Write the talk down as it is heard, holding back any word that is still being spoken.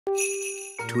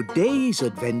Today's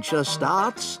adventure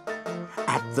starts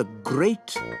at the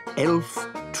Great Elf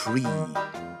Tree.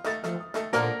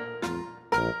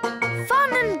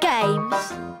 Fun and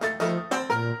games.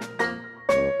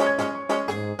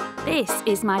 This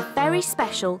is my very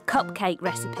special cupcake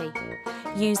recipe,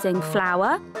 using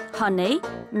flour, honey,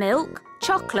 milk,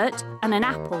 chocolate and an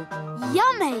apple.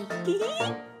 Yummy!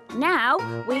 Now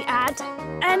we add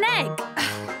an egg.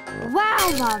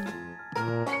 Wow, Mum.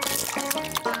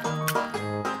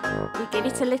 We give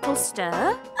it a little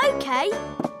stir. OK.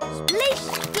 Splish,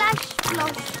 splash,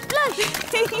 splosh, splosh.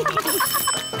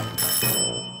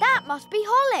 That must be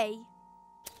Holly.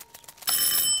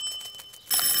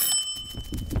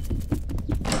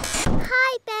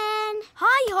 Hi, Ben.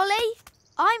 Hi, Holly.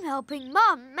 I'm helping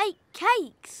Mum make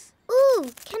cakes.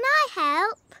 Ooh, can I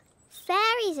help?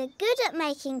 Fairies are good at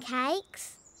making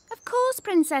cakes. Of course,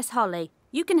 Princess Holly.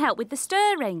 You can help with the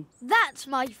stirring. That's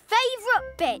my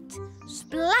favourite bit.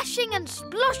 Splashing and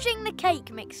sploshing the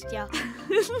cake mixture.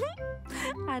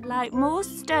 I'd like more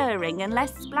stirring and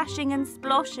less splashing and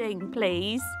sploshing,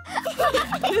 please.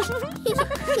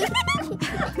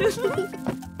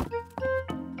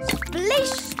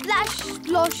 Splish, splash,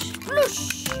 splosh,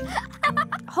 splush.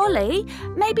 Holly,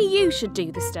 maybe you should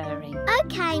do the stirring.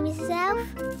 OK, Mrs Elf.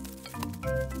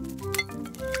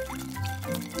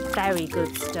 Very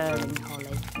good stirring, Holly.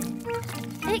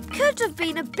 It could have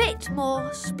been a bit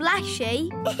more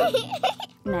splashy.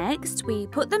 Next, we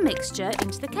put the mixture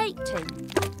into the cake tin.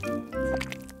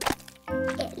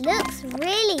 It looks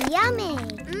really yummy.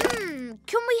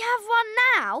 Can we have one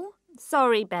now?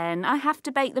 Sorry, Ben, I have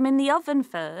to bake them in the oven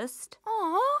first.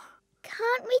 Aw.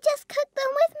 Can't we just cook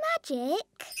them with magic?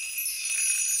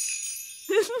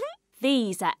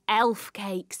 These are elf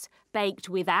cakes, baked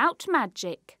without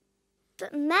magic.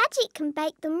 But magic can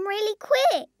bake them really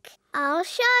quick. I'll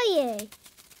show you.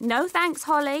 No thanks,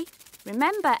 Holly.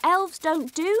 Remember, elves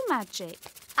don't do magic.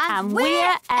 And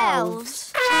we're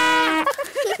elves.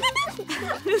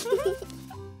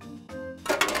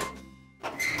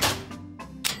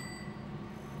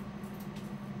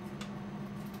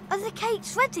 Are the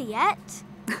cakes ready yet?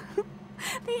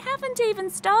 They haven't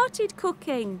even started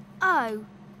cooking. Oh,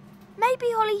 maybe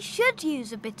Holly should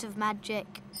use a bit of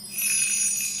magic.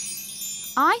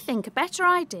 I think a better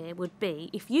idea would be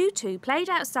if you two played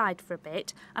outside for a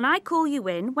bit and I call you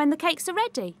in when the cakes are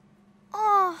ready.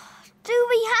 Oh, do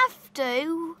we have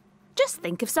to? Just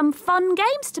think of some fun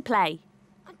games to play.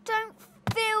 I don't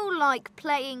feel like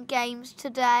playing games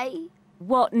today.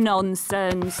 What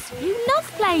nonsense. You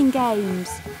love playing games.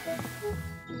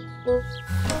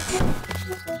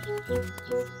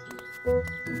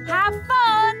 Have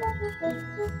fun!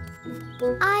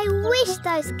 I wish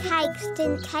those cakes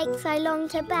didn't take so long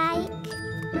to bake.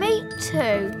 Me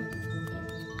too.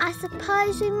 I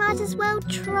suppose we might as well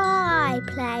try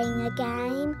playing a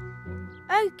game.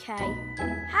 OK.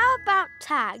 How about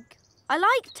tag? I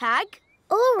like tag.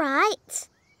 All right.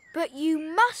 But you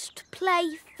must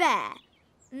play fair.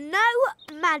 No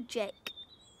magic.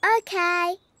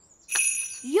 OK.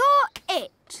 You're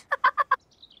it.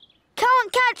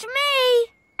 Can't catch me!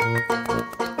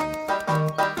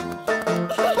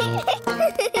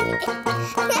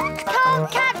 Can't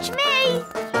catch me!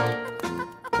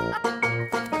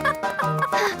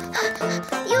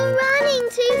 You're running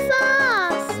too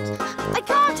fast. I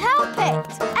can't help it.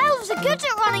 Elves are good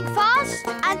at running fast,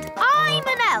 and I'm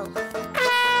an elf.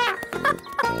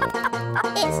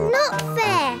 It's not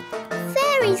fair.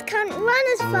 Fairies can't run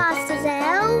as fast as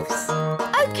elves.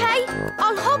 OK,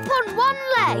 I'll hop on one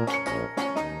leg.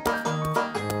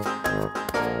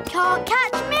 Can't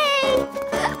catch me!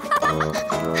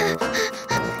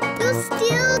 You're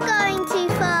still going too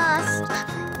fast.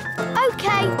 OK,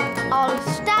 I'll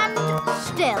stand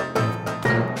still.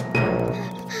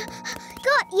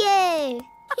 Got you!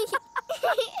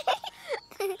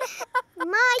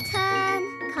 My turn.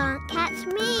 Can't catch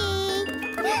me.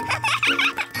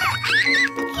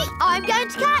 I'm going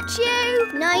to catch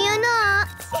you. No, you're not.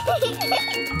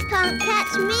 Can't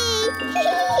catch me.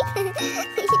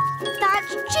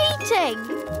 That's cheating.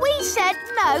 We said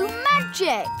no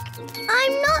magic.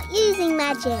 I'm not using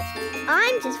magic.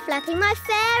 I'm just flapping my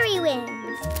fairy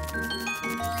wings.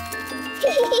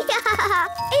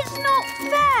 It's not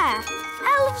fair.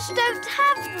 Elves don't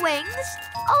have wings.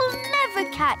 I'll never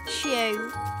catch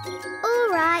you. All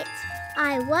right.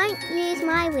 I won't use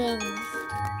my wings.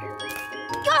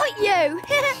 Got you.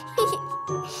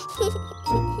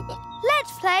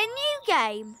 Let's play a new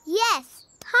game. Yes.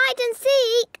 Hide and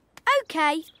seek.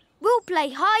 OK, we'll play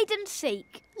hide and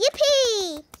seek.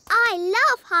 Yippee! I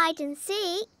love hide and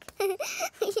seek.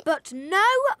 But no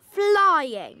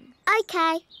flying.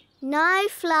 OK. No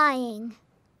flying.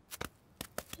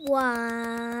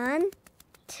 1,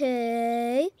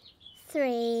 2,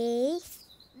 3.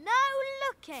 No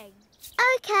looking.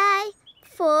 OK.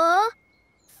 4,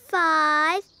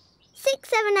 5, 6,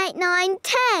 7, 8, 9,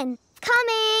 10.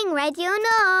 Coming, ready or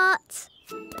not.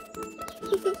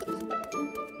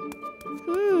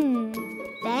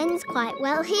 Ben's quite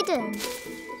well hidden.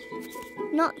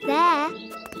 Not there.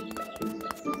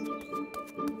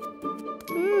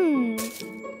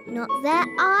 Not there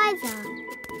either.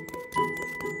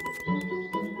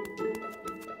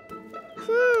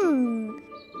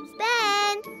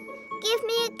 Ben, give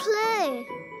me a clue.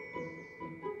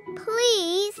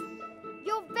 Please.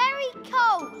 You're very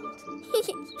cold.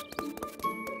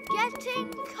 Getting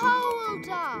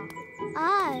colder.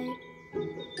 Oh.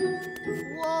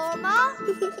 Warmer.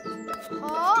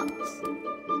 Hot.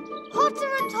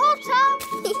 Hotter and hotter.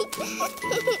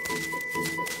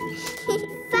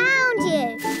 Found you.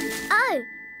 Oh,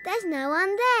 there's no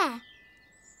one there.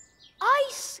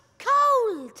 Ice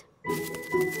cold.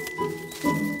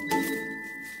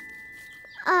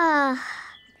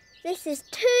 This is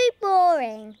too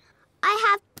boring. I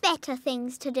have better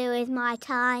things to do with my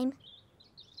time.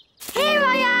 Here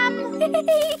I am.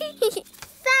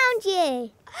 Found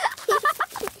you.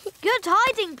 Good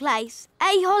hiding place,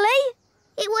 eh, Holly?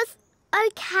 It was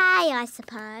okay, I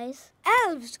suppose.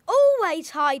 Elves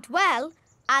always hide well,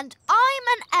 and I'm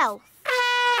an elf.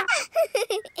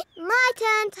 My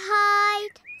turn to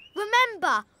hide.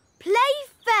 Remember, play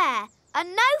fair and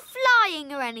no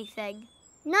flying or anything.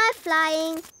 No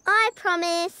flying, I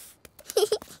promise.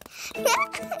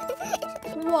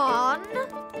 1,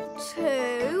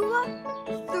 2,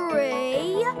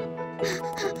 3.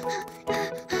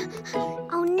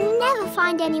 I'll never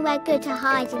find anywhere good to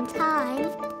hide in time.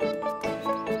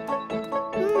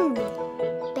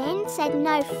 Ben said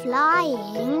no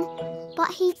flying, but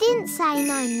he didn't say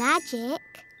no magic.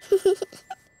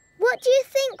 What do you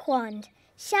think, Wand?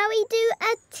 Shall we do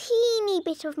a teeny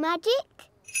bit of magic?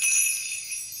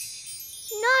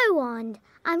 No, Wand.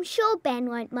 I'm sure Ben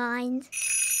won't mind.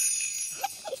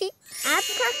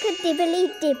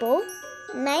 Abracadibbly-dibble,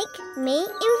 make me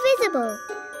invisible.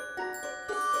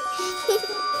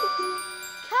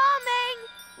 Coming,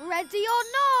 ready or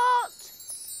not.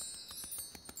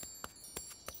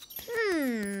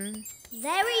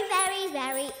 Very, very,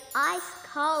 very ice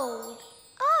cold.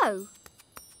 Oh.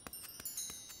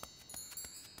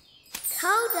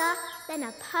 Colder than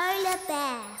a polar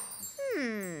bear.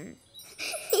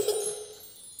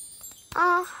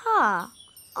 Aha,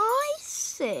 I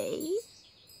see.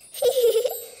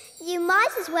 You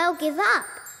might as well give up.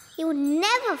 You'll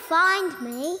never find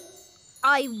me.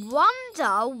 I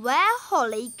wonder where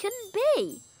Holly can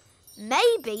be.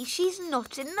 Maybe she's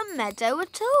not in the meadow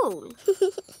at all.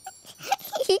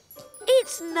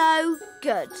 It's no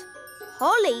good.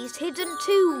 Holly's hidden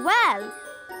too well.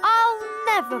 I'll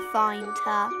never find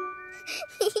her.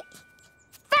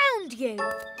 Found you!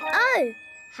 Oh,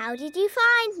 how did you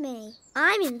find me?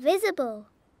 I'm invisible.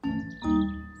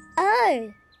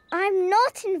 Oh, I'm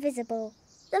not invisible.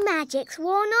 The magic's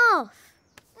worn off.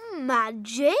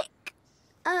 Magic?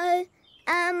 Oh,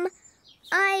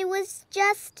 I was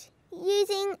just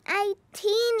using a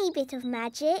teeny bit of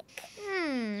magic.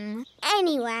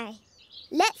 Anyway,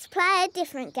 let's play a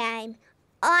different game.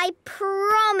 I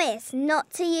promise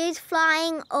not to use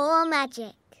flying or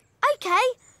magic. OK,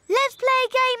 let's play a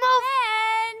game of...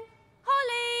 Ben!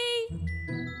 Holly!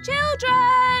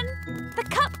 Children! The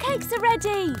cupcakes are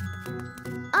ready.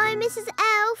 Oh, Mrs.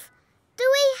 Elf, do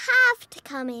we have to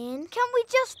come in? Can we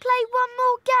just play one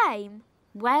more game?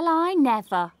 Well, I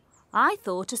never. I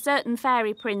thought a certain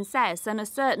fairy princess and a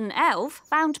certain elf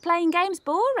found playing games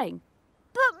boring.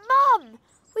 But, Mum,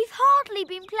 we've hardly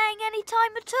been playing any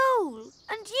time at all.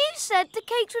 And you said the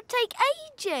cakes would take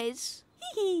ages.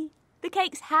 The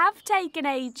cakes have taken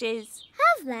ages.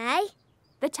 Have they?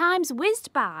 The time's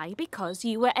whizzed by because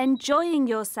you were enjoying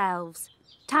yourselves.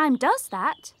 Time does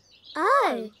that.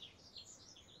 Oh.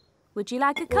 Would you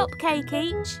like a cupcake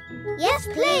each? Yes,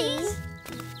 please.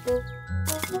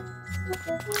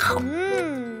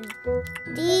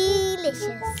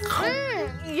 Delicious.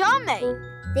 Yummy.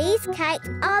 These cakes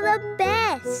are the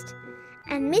best.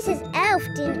 And Mrs. Elf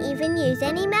didn't even use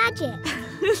any magic.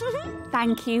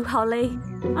 Thank you, Holly.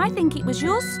 I think it was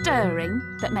your stirring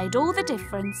that made all the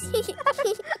difference. Do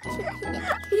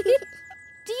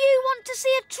you want to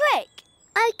see a trick?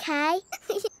 OK.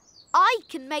 I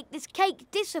can make this cake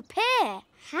disappear.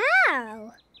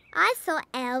 How? I thought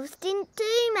elves didn't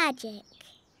do magic.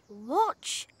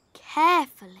 Watch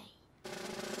carefully.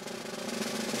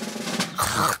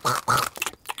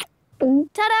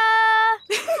 Ta-da!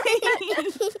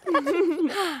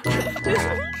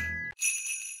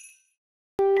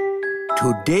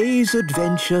 Today's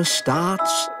adventure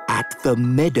starts at the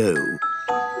meadow.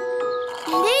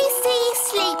 Lucy's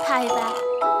sleepover.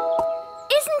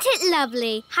 Isn't it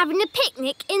lovely having a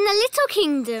picnic in the Little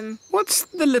Kingdom? What's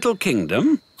the Little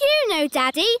Kingdom? You know,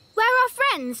 Daddy, where our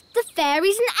friends, the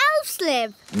fairies and elves,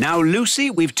 live. Now, Lucy,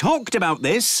 we've talked about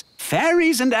this.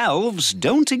 Fairies and elves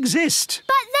don't exist.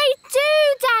 But they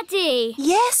do, Daddy.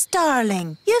 Yes,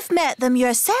 darling. You've met them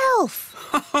yourself.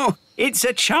 Oh, it's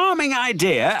a charming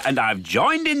idea, and I've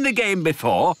joined in the game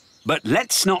before, but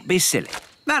let's not be silly.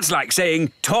 That's like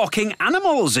saying talking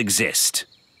animals exist.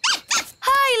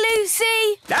 Hi,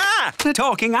 Lucy. Ah, a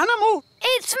talking animal.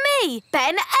 It's me,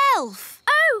 Ben Elf.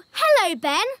 Oh, hello,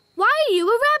 Ben. Why are you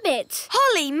a rabbit?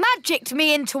 Holly magicked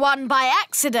me into one by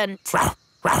accident. Ah!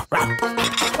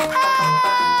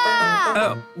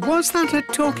 Was that a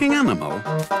talking animal?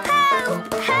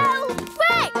 Help! Help!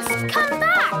 Rex, come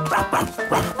back!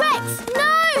 Rex,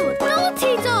 no!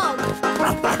 Naughty dog!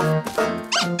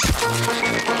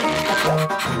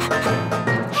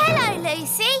 Hello,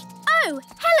 Lucy. Oh,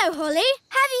 hello, Holly.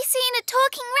 Have you seen a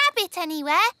talking rabbit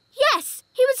anywhere? Yes,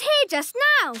 he was here just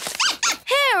now.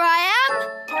 Here I am.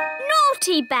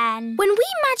 Naughty Ben. When we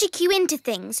magic you into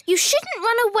things, you shouldn't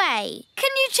run away. Can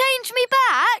you change me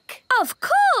back? Of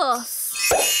course.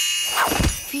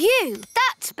 Phew,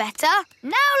 that's better.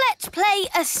 Now let's play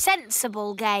a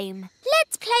sensible game.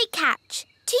 Let's play catch.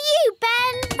 To you,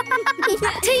 Ben.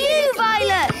 To you,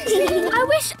 Violet. I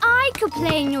wish I could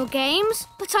play in your games,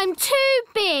 but I'm too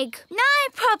big. No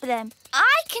problem.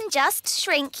 I can just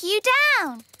shrink you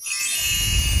down.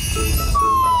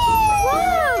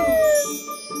 Whoa!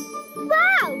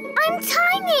 Wow, I'm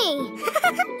tiny.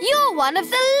 You're one of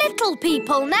the little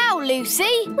people now,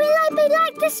 Lucy. Will I be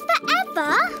like this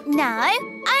forever? No,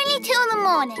 only till the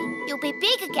morning. You'll be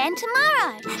big again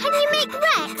tomorrow. Can you make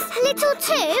Rex little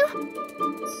too?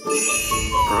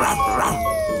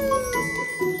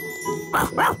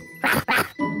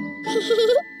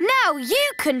 Now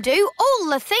you can do all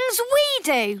the things we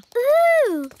do.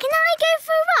 Ooh, can I go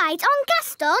for a ride on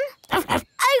Gaston?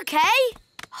 OK.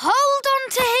 Hold on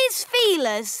to his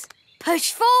feelers.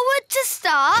 Push forward to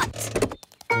start.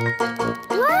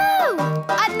 Whoa!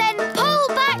 And then pull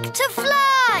back to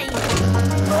fly.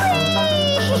 Whee!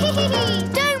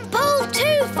 Don't pull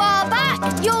too far back.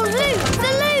 You'll lose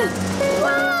the loop.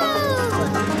 Whoa!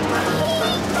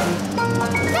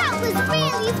 That was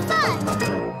really fun.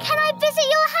 Can I visit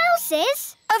your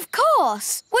houses? Of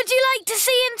course. Would you like to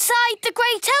see inside the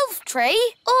great elf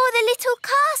tree? Or the little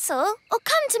castle? Or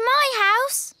come to my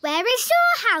house? Where is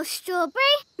your house,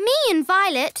 Strawberry? Me and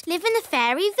Violet live in the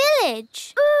fairy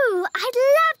village. Ooh, I'd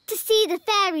love to see the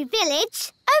fairy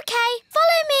village. OK,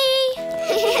 follow me.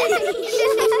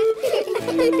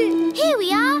 Here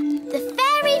we are, the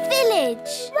fairy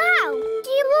village. Wow, do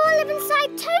you all live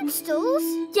inside toadstools?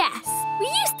 Yes, we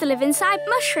used to live inside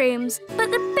mushrooms,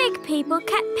 but the big people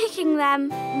kept picking them.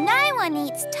 No one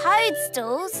eats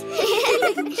toadstools.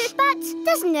 But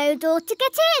there's no door to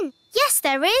get in. Yes,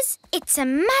 there is. It's a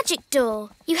magic door.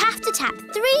 You have to tap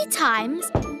 3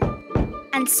 times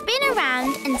and spin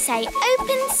around and say,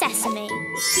 "Open Sesame."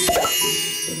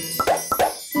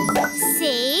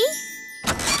 See?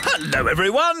 Hello,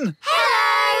 everyone.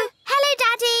 Hello! Hello,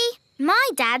 Daddy. My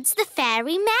dad's the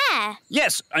fairy mayor.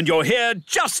 Yes, and you're here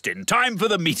just in time for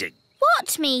the meeting.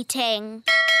 What meeting?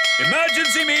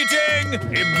 Emergency meeting!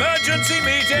 Emergency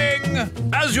meeting!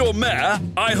 As your mayor,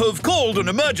 I have called an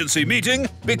emergency meeting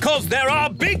because there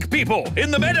are big people in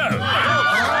the meadow.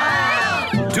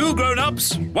 2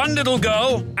 grown-ups, 1 little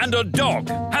girl and a dog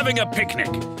having a picnic.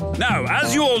 Now,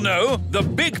 as you all know, the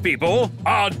big people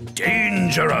are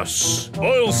dangerous.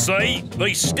 I'll say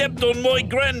they stepped on my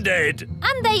granddad.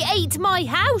 And they ate my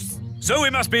house. So we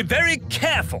must be very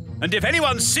careful. And if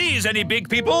anyone sees any big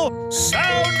people,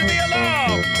 sound the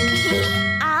alarm!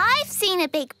 I've seen a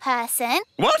big person.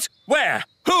 What? Where?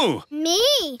 Who?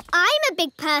 Me. I'm a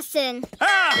big person.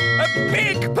 Ah! A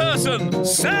big person!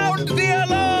 Sound the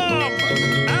alarm!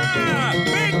 Ah!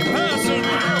 Big person!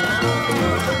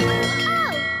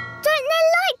 Oh, don't they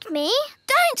like me?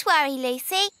 Don't worry,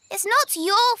 Lucy. It's not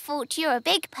your fault you're a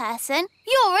big person.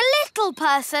 You're a little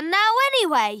person now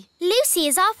anyway. Lucy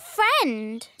is our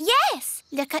friend. Yes.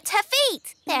 Look at her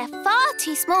feet. They're far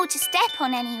too small to step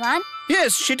on anyone.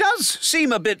 Yes, she does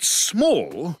seem a bit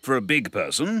small for a big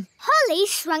person. Holly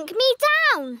shrunk me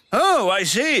down. Oh, I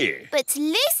see. But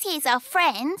Lucy is our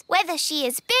friend, whether she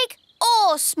is big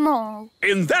or small.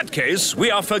 In that case,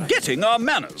 we are forgetting our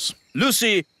manners.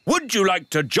 Lucy, would you like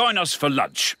to join us for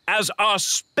lunch as our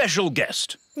special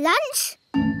guest? Lunch?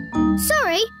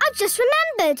 Sorry, I've just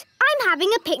remembered. I'm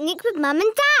having a picnic with Mum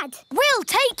and Dad. We'll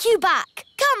take you back.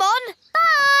 Come on.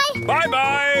 Bye.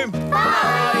 Bye-bye.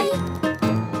 Bye.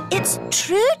 It's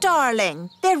true, darling.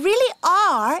 There really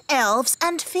are elves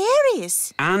and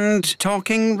fairies. And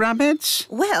talking rabbits?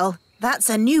 Well, that's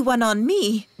a new one on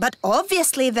me, but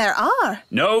obviously there are.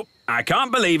 No, I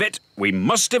can't believe it. We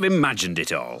must have imagined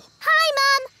it all. Hi,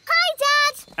 Mum. Hi,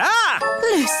 Dad. Ah!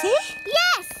 Lucy?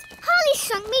 Yes, Holly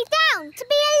shrunk me down to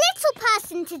be a little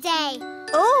person today.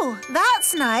 Oh,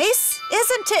 that's nice,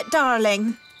 isn't it,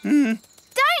 darling?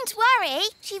 Don't worry.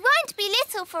 She won't be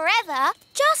little forever.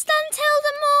 Just until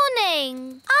the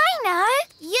morning. I know.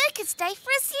 You could stay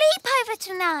for a sleepover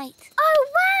tonight. Oh,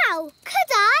 wow.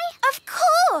 Could I? Of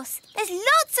course. There's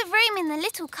lots of room in the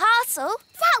little castle.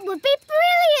 That would be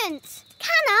brilliant.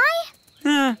 Can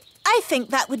I? I think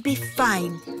that would be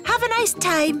fine. Have a nice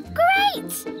time.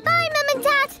 Great. Bye, Mum and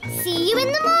Dad. See you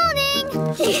in the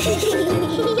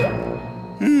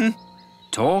morning.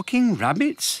 Talking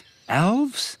rabbits?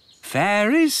 Elves?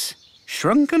 Fairies?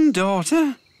 Shrunken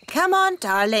daughter? Come on,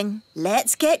 darling.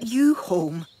 Let's get you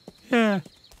home. Yeah.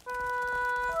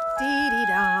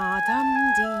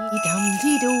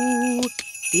 Dee-dee-da-dum-dee-dum-dee-doo.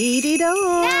 Dee-dee-da.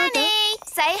 Nanny,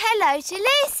 say hello to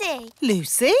Lucy.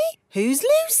 Lucy? Who's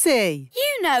Lucy?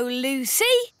 You know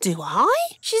Lucy. Do I?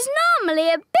 She's normally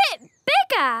a bit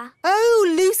bigger. Oh,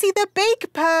 Lucy the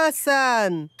big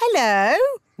person. Hello.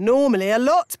 Normally a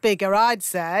lot bigger, I'd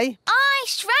say. I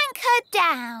shrank her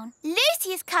down.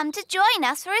 Lucy has come to join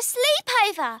us for a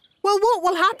sleepover. Well, what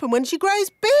will happen when she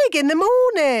grows big in the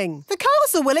morning? The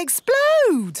castle will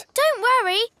explode. Don't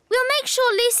worry. We'll make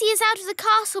sure Lucy is out of the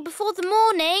castle before the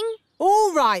morning.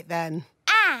 All right, then.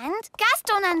 And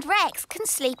Gaston and Rex can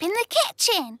sleep in the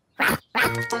kitchen.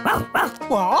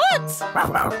 What?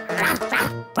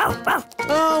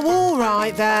 Oh, all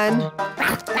right, then.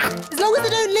 As long as they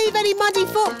don't leave any muddy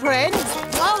footprints.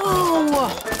 Oh!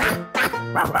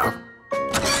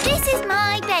 This is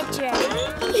my bedroom.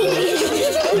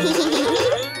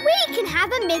 We can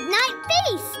have a midnight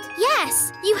feast.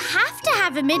 Yes, you have to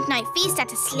have a midnight feast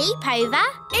at a sleepover.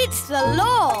 It's the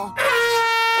law.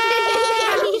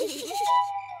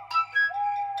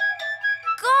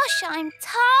 Gosh, I'm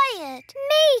tired.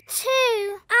 Me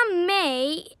too. And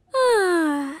me.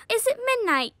 Is it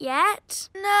midnight yet?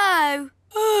 No.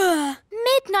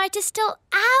 Midnight is still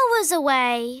hours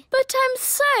away. But I'm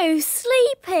so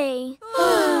sleepy.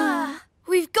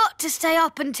 We've got to stay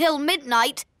up until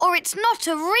midnight, or it's not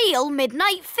a real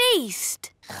midnight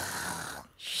feast.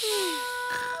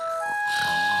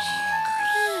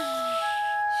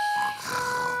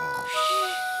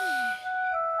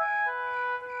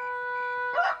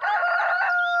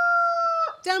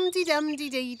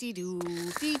 Dum-dee-dum-dee-dee-dee-doo,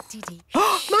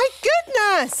 My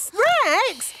goodness!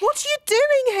 Rex, what are you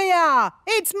doing here?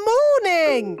 It's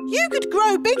morning. You could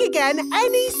grow big again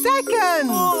any second.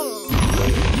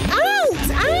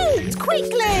 Out! Out!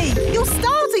 Quickly! You're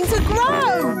starting to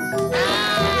grow.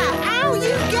 Out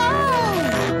you go!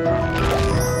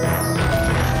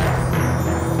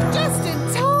 Just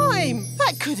in time.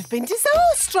 That could have been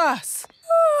disastrous.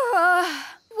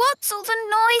 What's all the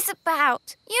noise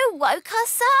about? You woke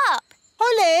us up.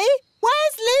 Holly,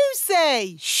 where's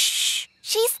Lucy? Shh.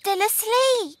 She's still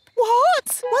asleep.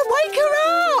 What? Well, wake her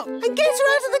up and get her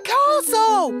out of the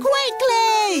castle!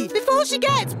 Quickly! Before she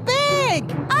gets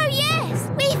big! Oh, yes,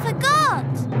 we forgot.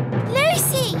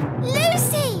 Lucy!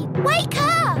 Lucy! Wake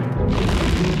up!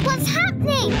 What's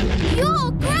happening?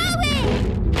 You're growing!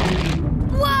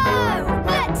 Whoa!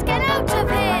 Let's get out of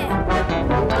here!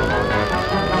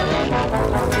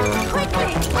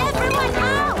 Quickly! Everyone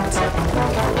out!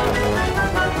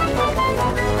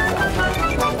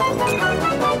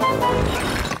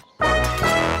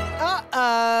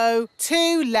 Uh-oh,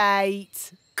 too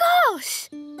late. Gosh,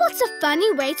 what a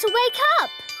funny way to wake up.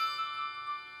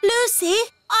 Lucy,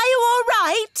 are you all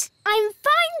right? I'm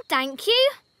fine, thank you.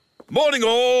 Morning,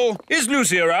 all. Is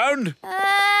Lucy around?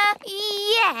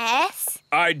 Yes.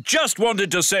 I just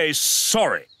wanted to say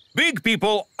sorry. Big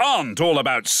people aren't all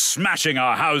about smashing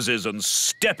our houses and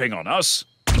stepping on us.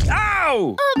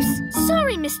 Ow! Oops,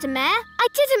 sorry, Mr. Mayor. I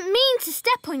didn't mean to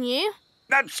step on you.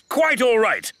 That's quite all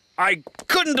right. I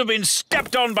couldn't have been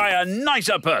stepped on by a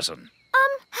nicer person.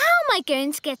 How am I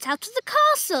going to get out of the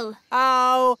castle?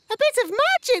 Oh, a bit of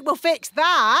magic will fix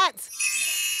that.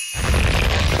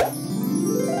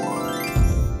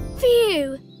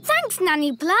 Phew. Thanks,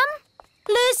 Nanny Plum.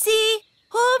 Lucy,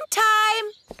 home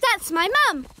time. That's my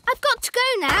mum. I've got to go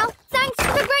now. Thanks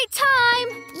for the great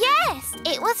time. Yes,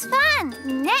 it was fun.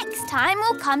 Next time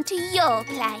we'll come to your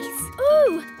place.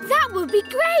 Ooh, that would be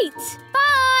great.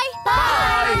 Bye.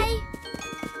 Bye.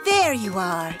 There you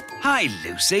are. Hi,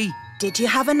 Lucy. Did you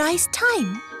have a nice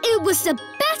time? It was the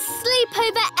best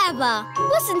sleepover ever,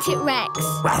 wasn't it, Rex?